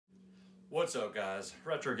What's up guys,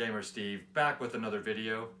 Retro Gamer Steve back with another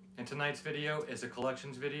video, and tonight's video is a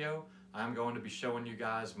collections video. I'm going to be showing you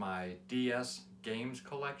guys my DS games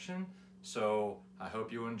collection, so I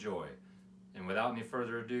hope you enjoy. And without any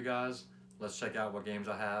further ado guys, let's check out what games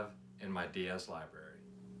I have in my DS library.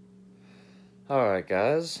 Alright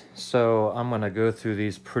guys, so I'm going to go through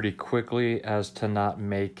these pretty quickly as to not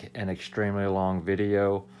make an extremely long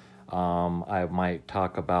video. I might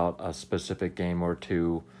talk about a specific game or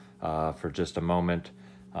two for just a moment,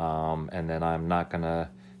 and then I'm not going to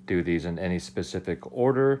do these in any specific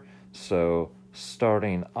order. So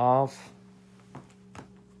starting off,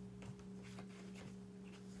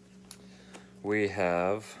 we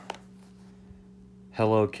have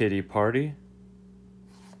Hello Kitty Party,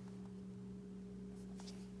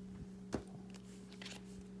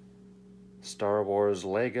 Star Wars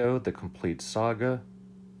Lego The Complete Saga,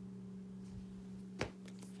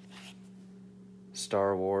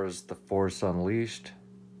 Star Wars The Force Unleashed.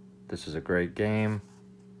 This is a great game.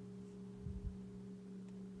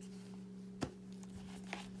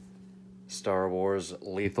 Star Wars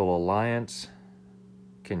Lethal Alliance.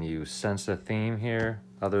 Can you sense a theme here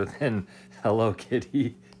other than Hello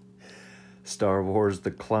Kitty? Star Wars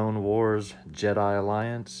The Clone Wars Jedi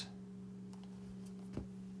Alliance.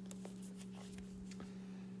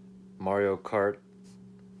 Mario Kart.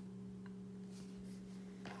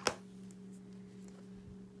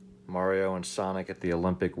 Mario and Sonic at the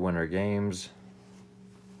Olympic Winter Games.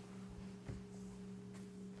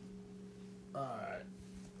 Alright.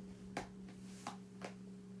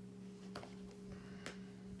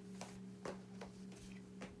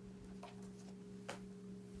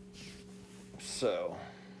 So,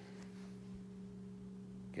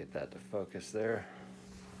 get that to focus there.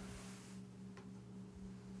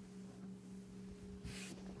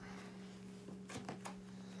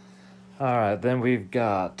 Alright, then we've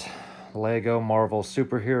got Lego Marvel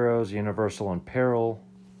Superheroes Universal in Peril,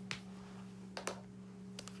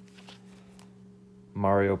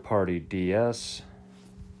 Mario Party DS,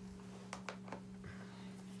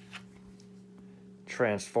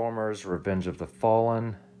 Transformers Revenge of the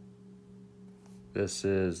Fallen. This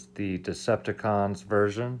is the Decepticons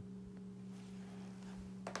version.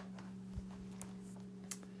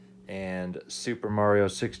 And Super Mario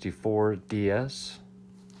 64 DS.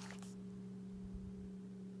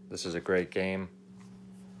 This is a great game.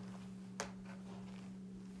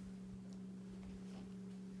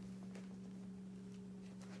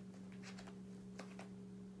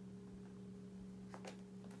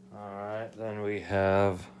 Alright, then we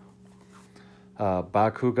have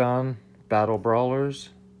Bakugan Battle Brawlers.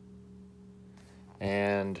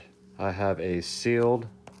 And I have a sealed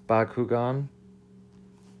Bakugan.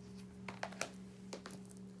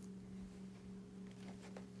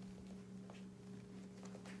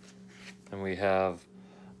 And we have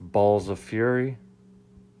Balls of Fury,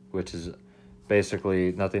 which is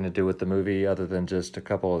basically nothing to do with the movie other than just a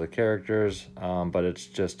couple of the characters, but it's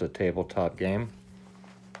just a tabletop game.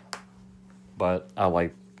 But I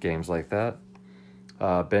like games like that.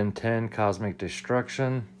 Ben 10 Cosmic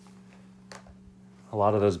Destruction. A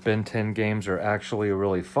lot of those Ben 10 games are actually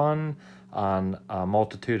really fun on a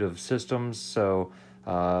multitude of systems, so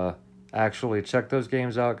actually check those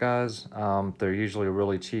games out, guys. They're usually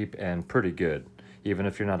really cheap and pretty good, even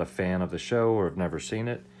if you're not a fan of the show or have never seen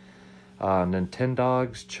it.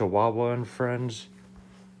 Nintendogs, Chihuahua and Friends.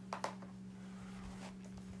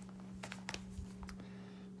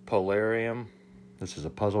 Polarium. This is a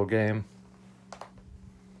puzzle game.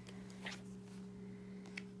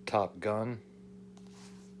 Top Gun.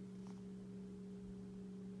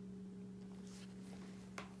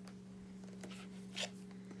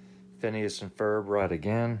 Phineas and Ferb Ride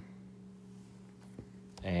Again,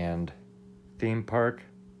 and Theme Park.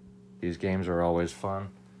 These games are always fun.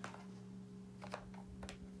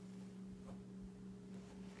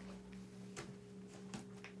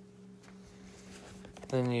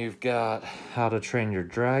 Then you've got How to Train Your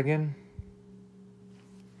Dragon,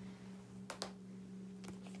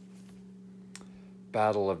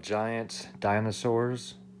 Battle of Giants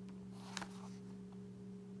Dinosaurs.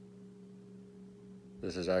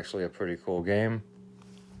 This is actually a pretty cool game.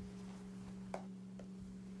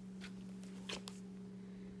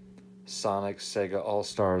 Sonic Sega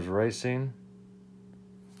All-Stars Racing.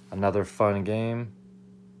 Another fun game.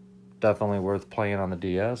 Definitely worth playing on the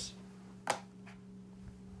DS.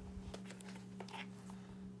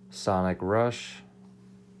 Sonic Rush.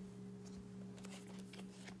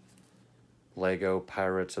 Lego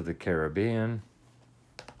Pirates of the Caribbean.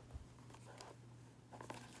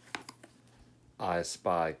 I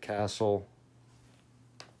Spy Castle.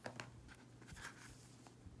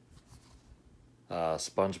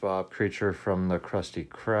 SpongeBob Creature from the Krusty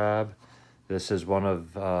Krab. This is one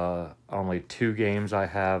of only 2 games I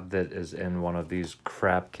have that is in one of these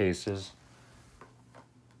crap cases.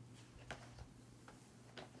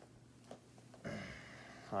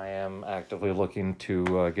 I am actively looking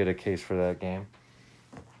to get a case for that game.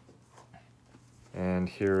 And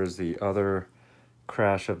here is the other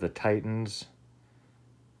Crash of the Titans.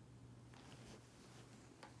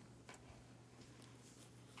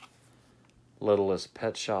 Littlest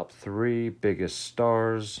Pet Shop 3, Biggest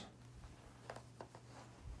Stars.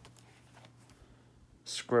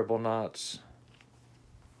 Scribblenauts.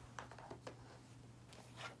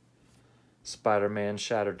 Spider-Man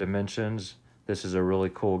Shattered Dimensions. This is a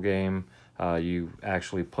really cool game. You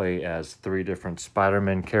actually play as 3 different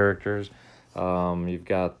Spider-Man characters. You've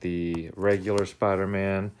got the regular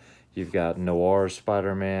Spider-Man, you've got Noir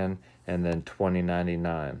Spider-Man, and then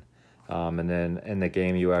 2099. And then in the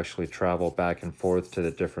game you actually travel back and forth to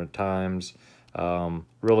the different times.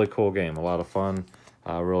 Really cool game, a lot of fun.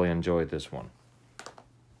 I really enjoyed this one.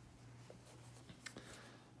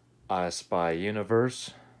 I Spy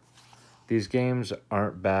Universe. These games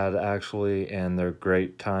aren't bad actually, and they're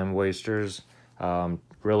great time wasters.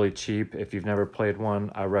 Really cheap. If you've never played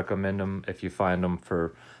one, I recommend them if you find them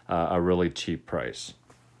for a really cheap price.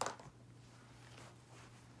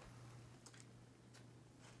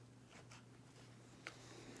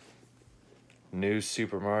 New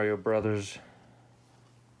Super Mario Brothers.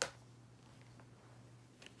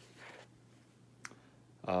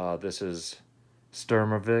 This is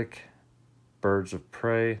Sturmovik, Birds of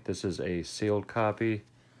Prey. This is a sealed copy.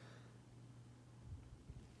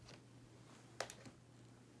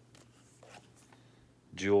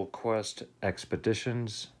 Jewel Quest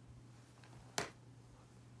Expeditions.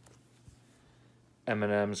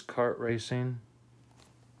 M&M's Kart Racing.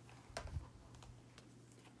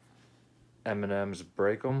 M&M's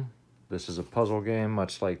Break 'em. This is a puzzle game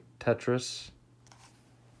much like Tetris.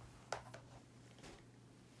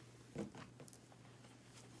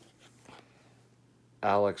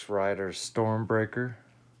 Alex Rider's Stormbreaker.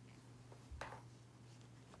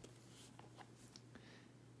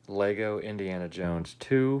 Lego Indiana Jones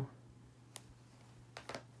 2.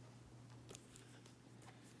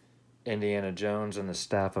 Indiana Jones and the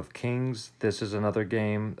Staff of Kings. This is another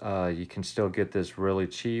game. You can still get this really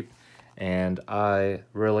cheap, and I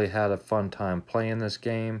really had a fun time playing this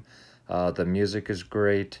game. The music is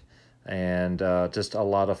great, and just a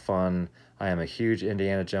lot of fun. I am a huge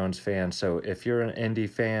Indiana Jones fan, so if you're an Indy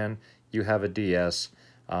fan, you have a DS,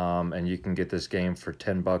 and you can get this game for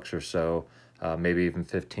 10 bucks or so, maybe even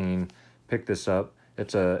 15. Pick this up.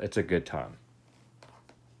 It's a good time.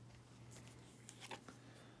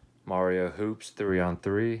 Mario Hoops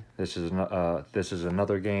 3-on-3. This is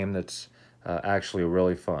another game that's actually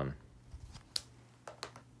really fun.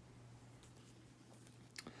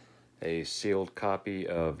 A sealed copy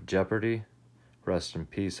of Jeopardy. Rest in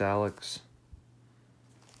peace, Alex.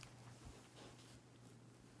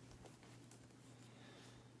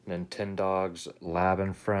 Nintendogs Lab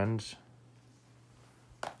and Friends.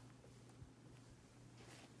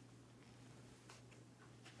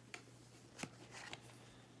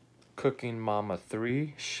 Cooking Mama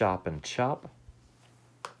 3, Shop and Chop.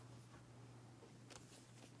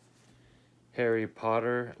 Harry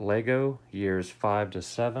Potter Lego, years 5 to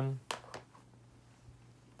 7.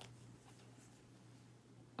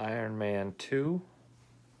 Iron Man 2.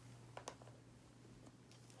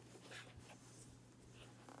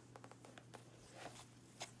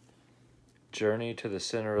 Journey to the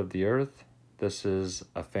Center of the Earth. This is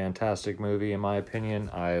a fantastic movie in my opinion.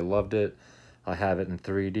 I loved it. I have it in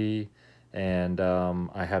 3D, and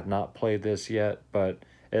I have not played this yet, but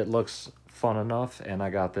it looks fun enough, and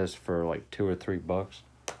I got this for like $2 or $3.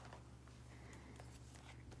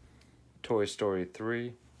 Toy Story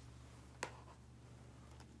 3.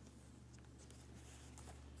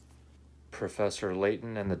 Professor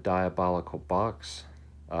Layton and the Diabolical Box.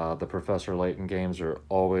 The Professor Layton games are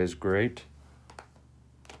always great.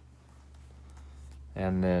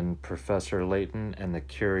 And then Professor Layton and the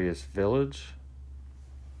Curious Village.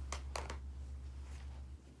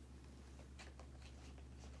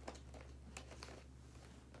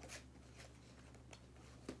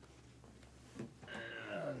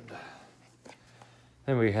 And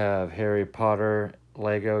then we have Harry Potter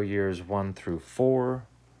Lego years 1 through 4.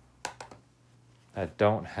 I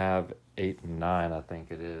don't have 8 and 9, I think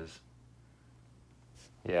it is.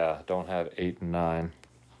 Yeah, don't have 8 and 9.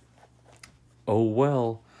 Oh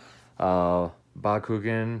well.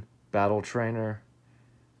 Bakugan Battle Trainer.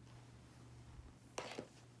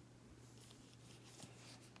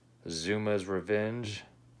 Zuma's Revenge.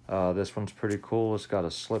 This one's pretty cool. It's got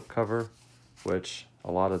a slip cover, which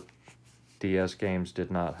a lot of DS games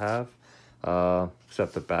did not have,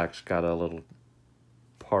 except the back's got a little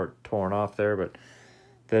part torn off there. But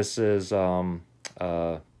this is a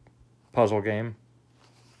puzzle game.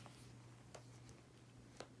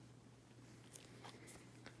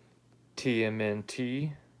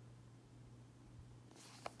 TMNT.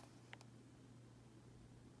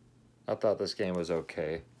 I thought this game was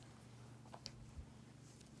okay.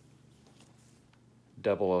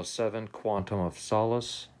 007 Quantum of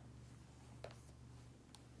Solace.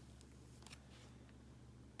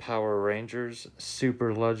 Power Rangers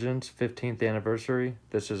Super Legends 15th Anniversary.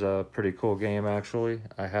 This is a pretty cool game, actually.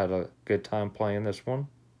 I had a good time playing this one.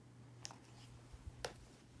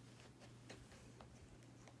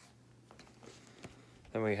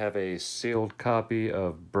 Then we have a sealed copy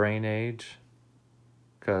of Brain Age,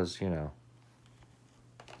 because, you know.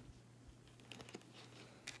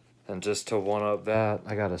 And just to one up that,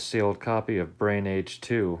 I got a sealed copy of Brain Age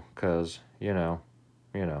 2, because, you know.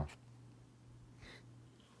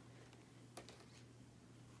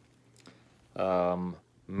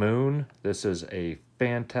 Moon, this is a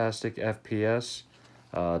fantastic FPS.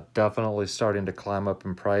 Definitely starting to climb up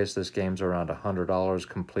in price. This game's around $100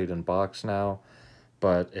 complete in box now.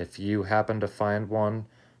 But if you happen to find one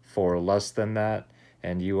for less than that,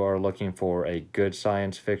 and you are looking for a good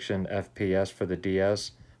science fiction FPS for the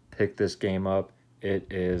DS, pick this game up. It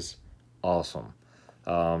is awesome.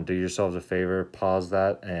 Do yourselves a favor, pause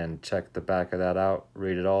that and check the back of that out,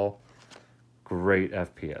 read it all. Great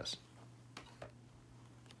FPS.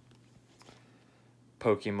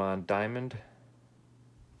 Pokemon Diamond.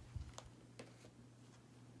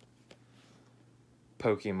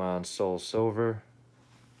 Pokemon Soul Silver.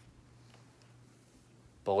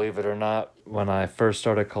 Believe it or not, when I first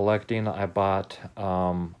started collecting, I bought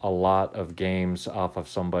a lot of games off of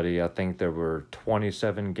somebody. I think there were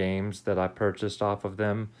 27 games that I purchased off of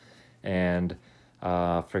them, and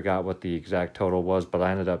forgot what the exact total was, but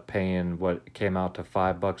I ended up paying what came out to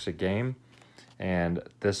 $5 a game, and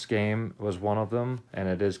this game was one of them, and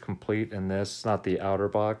it is complete in this. It's not the outer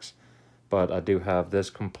box, but I do have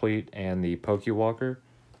this complete and the Pokewalker.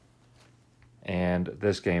 And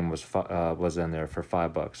this game was in there for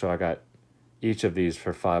 $5, so I got each of these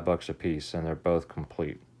for $5 a piece, and they're both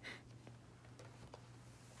complete.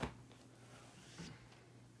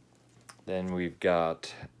 Then we've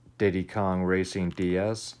got Diddy Kong Racing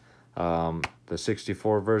DS. The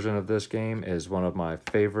 64 version of this game is one of my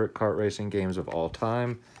favorite kart racing games of all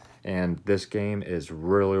time, and this game is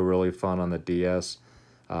really fun on the DS.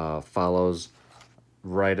 Follows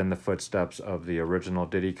right in the footsteps of the original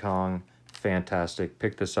Diddy Kong. Fantastic.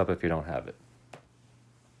 Pick this up if you don't have it.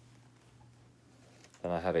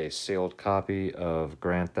 Then I have a sealed copy of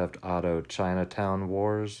Grand Theft Auto Chinatown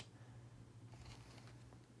Wars.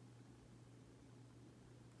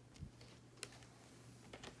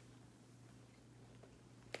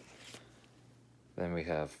 Then we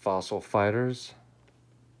have Fossil Fighters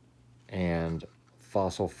and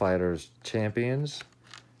Fossil Fighters Champions.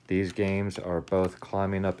 These games are both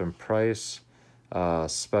climbing up in price.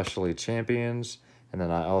 Especially Champions, and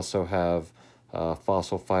then I also have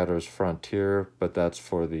Fossil Fighters Frontier, but that's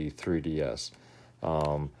for the 3DS.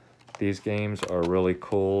 These games are really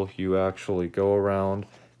cool. You actually go around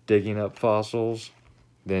digging up fossils,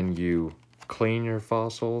 then you clean your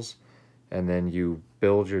fossils, and then you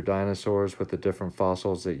build your dinosaurs with the different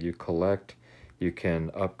fossils that you collect. You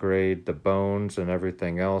can upgrade the bones and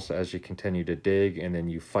everything else as you continue to dig, and then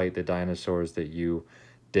you fight the dinosaurs that you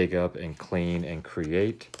dig up and clean and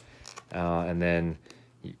create. And then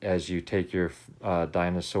as you take your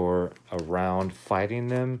dinosaur around fighting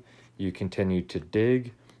them, you continue to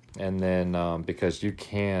dig. And then because you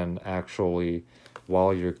can actually,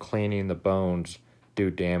 while you're cleaning the bones, do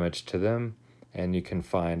damage to them. And you can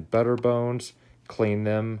find better bones, clean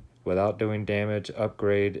them without doing damage,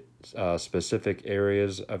 upgrade specific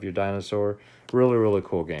areas of your dinosaur. Really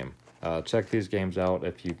cool game. Check these games out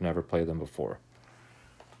if you've never played them before.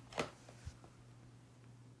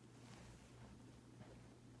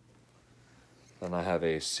 Then I have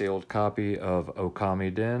a sealed copy of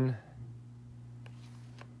Okami Den.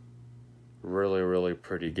 Really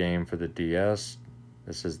pretty game for the DS.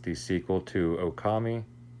 This is the sequel to Okami.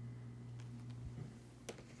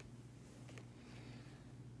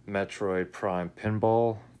 Metroid Prime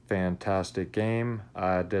Pinball. Fantastic game.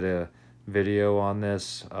 I did a video on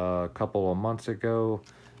this a couple of months ago.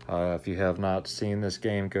 If you have not seen this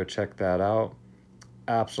game, go check that out.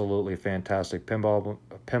 Absolutely fantastic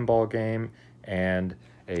pinball game, and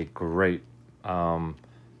a great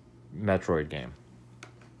Metroid game.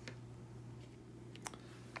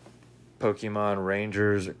 Pokemon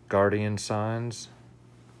Rangers Guardian Signs.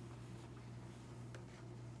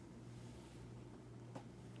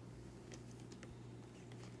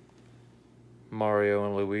 Mario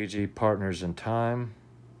and Luigi Partners in Time.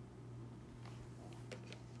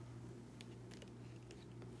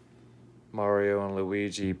 Mario and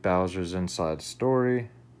Luigi Bowser's Inside Story.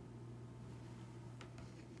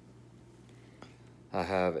 I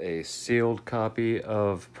have a sealed copy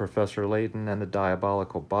of Professor Layton and the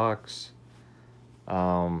Diabolical Box.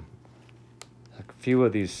 A few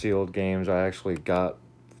of these sealed games I actually got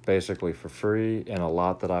basically for free, and a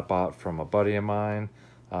lot that I bought from a buddy of mine.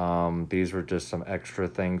 These were just some extra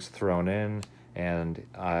things thrown in, and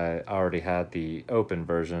I already had the open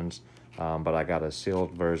versions, but I got a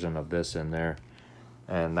sealed version of this in there,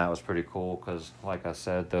 and that was pretty cool because, like I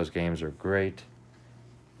said, those games are great.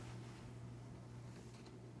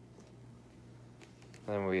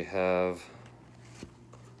 Then we have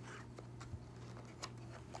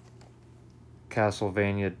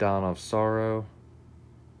Castlevania Dawn of Sorrow.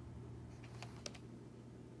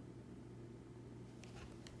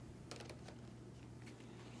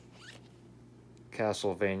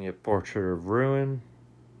 Castlevania Portrait of Ruin.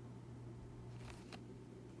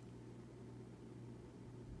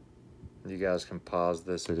 You guys can pause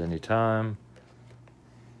this at any time.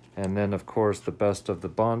 And then, of course, the best of the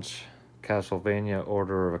bunch, Castlevania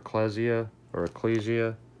Order of Ecclesia, or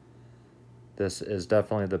Ecclesia. This is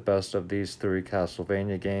definitely the best of these three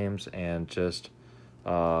Castlevania games, and just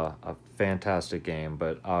a fantastic game.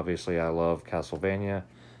 But obviously I love Castlevania.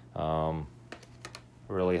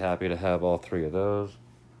 Really happy to have all three of those.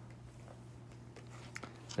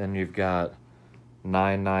 Then you've got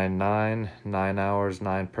 999, 9 hours,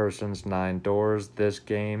 9 persons, 9 doors. This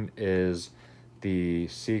game is the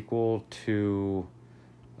sequel to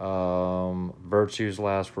Virtue's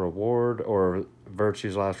Last Reward, or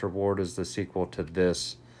Virtue's Last Reward is the sequel to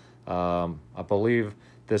this. I believe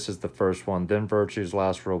this is the first one. Then Virtue's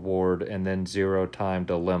Last Reward and then Zero Time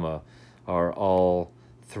Dilemma are all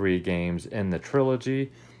 3 games in the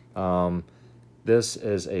trilogy. This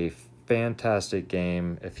is a fantastic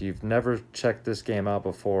game. If you've never checked this game out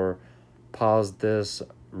before, pause this,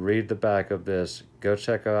 read the back of this, go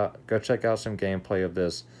check out some gameplay of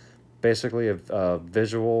this. Basically a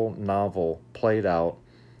visual novel played out.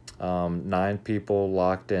 9 people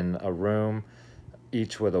locked in a room,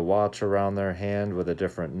 each with a watch around their hand with a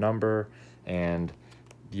different number, and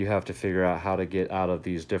you have to figure out how to get out of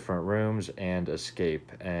these different rooms and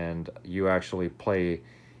escape. And you actually play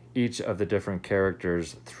each of the different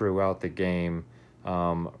characters throughout the game.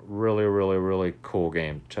 Really cool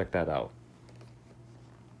game. Check that out.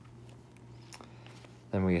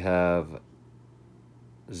 Then we have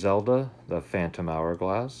Zelda, the Phantom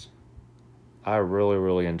Hourglass. I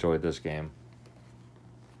really enjoyed this game.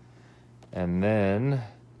 And then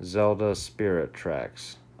Zelda Spirit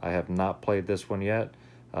Tracks. I have not played this one yet.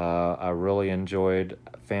 I really enjoyed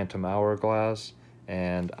Phantom Hourglass,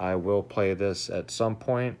 and I will play this at some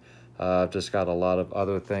point. I've just got a lot of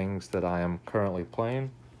other things that I am currently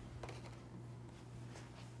playing.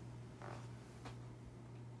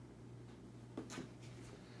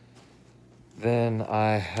 Then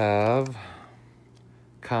I have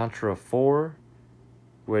Contra 4,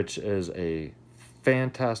 which is a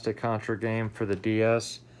fantastic Contra game for the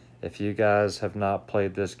DS. If you guys have not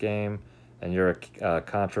played this game and you're a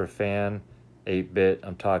Contra fan, 8-bit,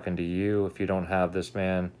 I'm talking to you. If you don't have this,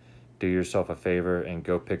 man, do yourself a favor and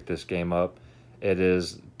go pick this game up. It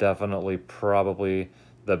is definitely probably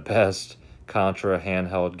the best Contra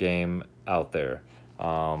handheld game out there.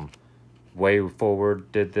 Way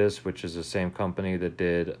Forward did this, which is the same company that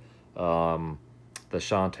did the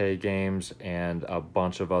Shantae games and a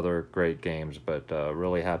bunch of other great games, but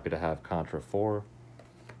really happy to have Contra 4.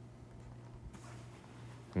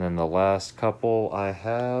 And then the last couple I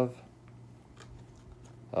have,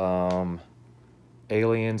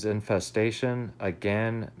 Aliens Infestation,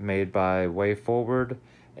 again made by Way Forward,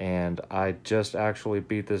 and I just actually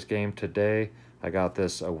beat this game today. I got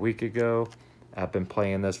this a week ago. I've been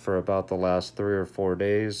playing this for about the last 3 or 4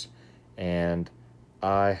 days, and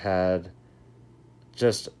I had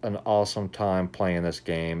just an awesome time playing this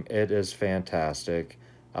game. It is fantastic.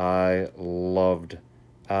 I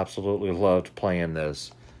absolutely loved playing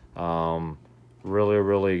this.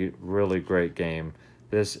 Really great game.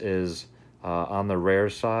 This is on the rare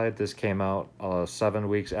side. This came out 7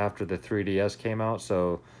 weeks after the 3DS came out,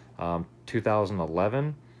 so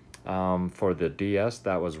 2011 for the DS.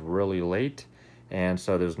 That was really late, and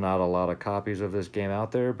so there's not a lot of copies of this game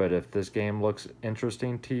out there. But if this game looks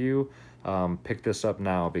interesting to you, pick this up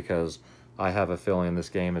now, because I have a feeling this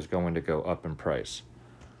game is going to go up in price.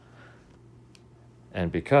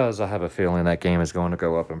 And because I have a feeling that game is going to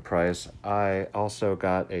go up in price, I also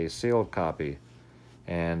got a sealed copy.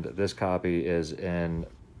 And this copy is in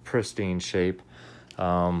pristine shape.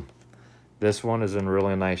 This one is in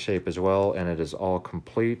really nice shape as well, and it is all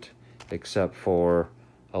complete except for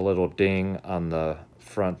a little ding on the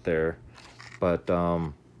front there. But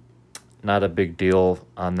not a big deal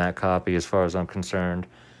on that copy as far as I'm concerned,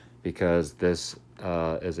 because this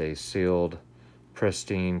is a sealed,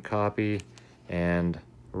 pristine copy, and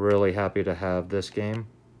really happy to have this game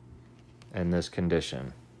in this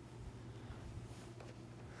condition.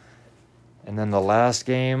 And then the last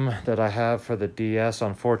game that I have for the DS,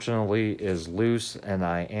 unfortunately, is loose, and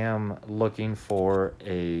I am looking for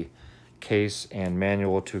a case and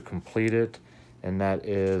manual to complete it, and that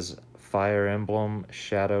is Fire Emblem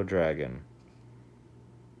Shadow Dragon.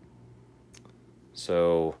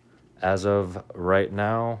 So, as of right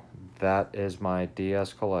now, that is my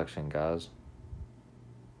DS collection, guys.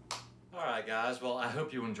 Alright guys, well I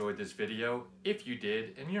hope you enjoyed this video. If you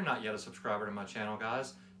did, and you're not yet a subscriber to my channel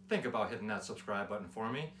guys, think about hitting that subscribe button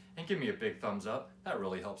for me and give me a big thumbs up. That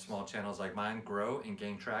really helps small channels like mine grow and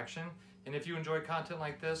gain traction. And if you enjoy content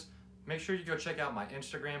like this, make sure you go check out my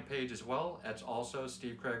Instagram page as well. That's also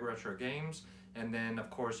Steve Craig Retro Games. And then of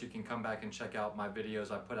course you can come back and check out my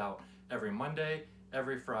videos I put out every Monday,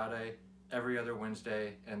 every Friday, every other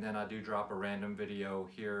Wednesday, and then I do drop a random video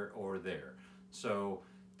here or there. So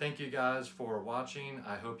thank you guys for watching.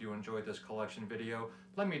 I hope you enjoyed this collection video.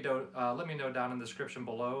 Let me know down in the description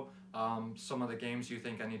below some of the games you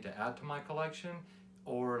think I need to add to my collection,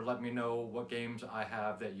 or let me know what games I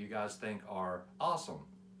have that you guys think are awesome.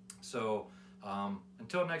 So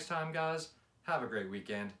until next time guys, have a great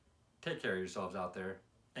weekend. Take care of yourselves out there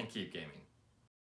and keep gaming.